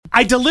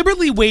I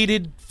deliberately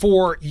waited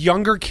for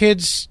younger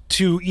kids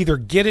to either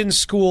get in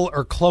school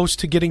or close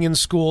to getting in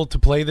school to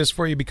play this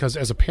for you because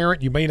as a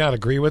parent, you may not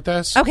agree with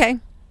this. Okay.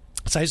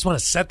 So I just want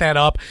to set that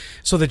up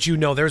so that you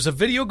know there's a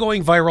video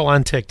going viral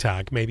on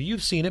TikTok. Maybe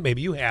you've seen it,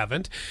 maybe you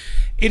haven't.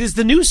 It is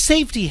the new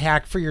safety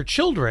hack for your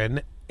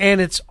children, and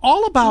it's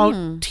all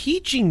about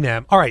teaching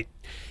them. All right.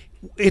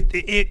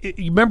 You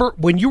remember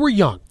when you were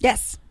young?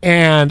 Yes.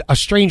 And a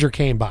stranger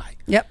came by.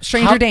 Yep.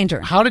 Stranger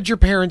danger. How did your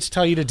parents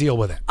tell you to deal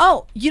with it?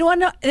 Oh, you know what?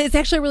 No, it's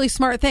actually a really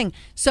smart thing.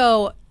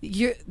 So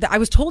I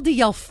was told to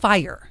yell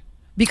fire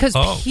because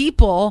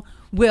people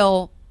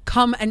will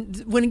come,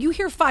 and when you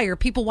hear fire,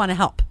 people want to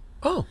help.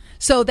 Oh.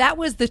 So that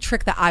was the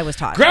trick that I was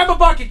taught. Grab a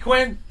bucket,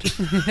 Quinn.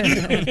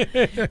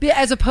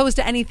 As opposed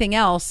to anything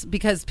else,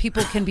 because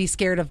people can be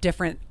scared of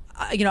different,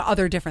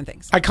 other different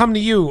things. I come to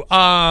you.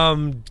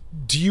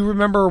 Do you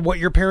remember what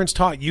your parents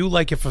taught you?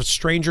 Like if a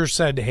stranger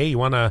said, "Hey, you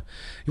wanna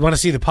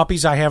see the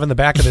puppies I have in the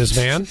back of this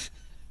van?"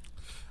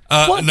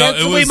 No,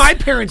 that's the way my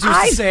parents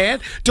used to say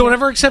it. Don't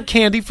ever accept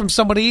candy from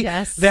somebody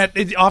that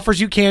it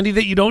offers you candy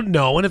that you don't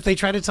know. And if they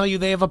try to tell you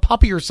they have a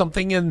puppy or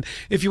something, and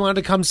if you wanted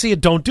to come see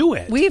it, don't do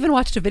it. We even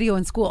watched a video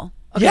in school.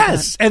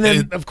 Yes. And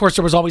then, of course,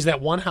 there was always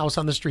that one house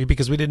on the street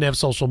because we didn't have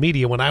social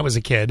media when I was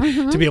a kid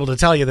to be able to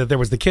tell you that there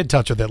was the kid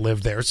toucher that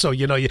lived there. So,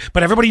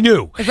 but everybody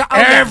knew.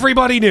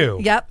 Everybody knew.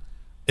 Yep.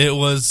 It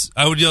was,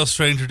 I would yell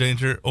stranger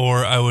danger,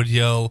 or I would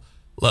yell,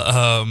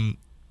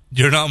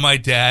 "You're not my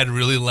dad,"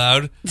 really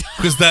loud,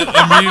 because that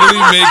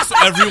immediately makes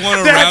everyone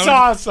around. That's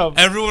awesome.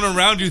 Everyone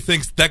around you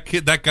thinks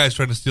that guy's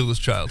trying to steal this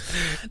child.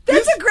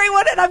 That's a great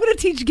one, and I'm going to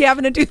teach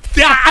Gavin to do that.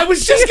 Yeah, I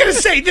was just going to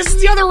say, this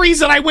is the other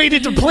reason I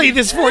waited to play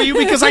this for you,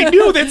 because I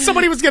knew that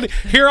somebody was going to,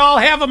 here, I'll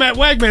have them at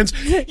Wegmans.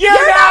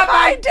 You're not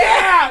my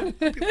dad!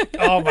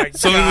 Oh, my God.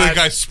 Suddenly the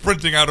guy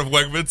sprinting out of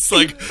Wegmans,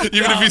 like,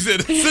 even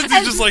if he's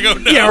just like, oh,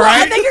 no. Yeah,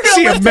 right?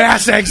 See a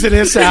mass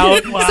exodus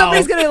out. Wow.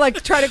 Somebody's going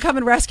to, try to come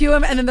and rescue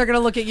him, and then they're going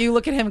to look at you,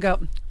 look at him, and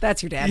go,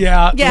 "That's your dad."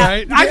 Yeah.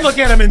 Right? I'd look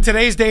at him in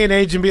today's day and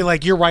age and be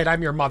like, "You're right,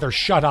 I'm your mother,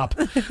 shut up."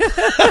 And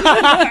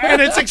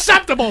it's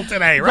acceptable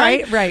today,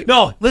 right? Right.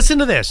 No, listen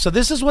to this. So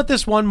this is what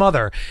this one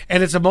mother,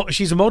 and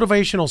she's a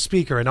motivational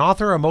speaker, an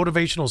author, a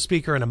motivational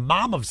speaker, and a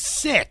mom of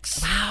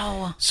 6.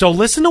 Wow. So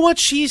listen to what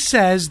she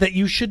says that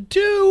you should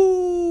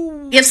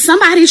do. If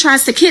somebody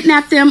tries to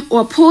kidnap them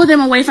or pull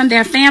them away from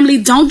their family,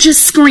 don't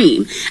just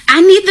scream.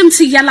 I need them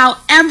to yell out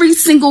every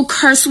single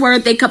curse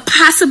word they could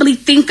possibly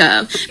think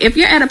of. If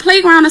you're at a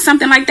playground or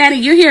something like that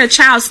and you hear a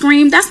child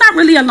scream, that's not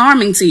really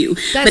alarming to you.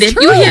 But if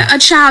you hear a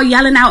child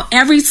yelling out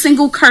every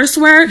single curse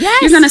word,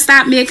 you're going to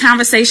stop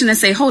mid-conversation and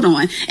say, "Hold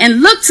on,"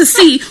 and look to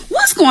see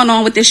what's going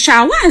on with this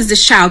child. Why is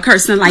this child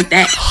cursing like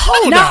that?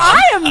 Now,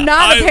 I am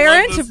not a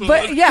parent, I'm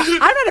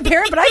not a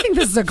parent, but I think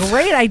this is a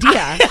great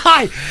idea.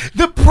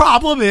 The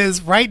problem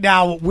is, right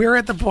now, we're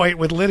at the point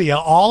with Lydia,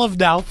 all of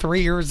now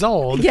 3 years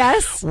old.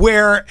 Yes.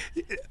 Where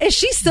is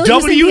she still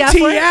using the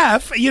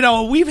F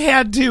word? We've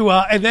had to,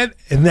 and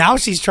now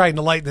she's trying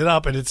to lighten it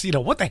up, and it's,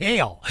 what the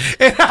hell?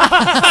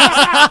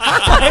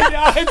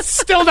 It's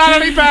still not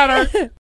any better.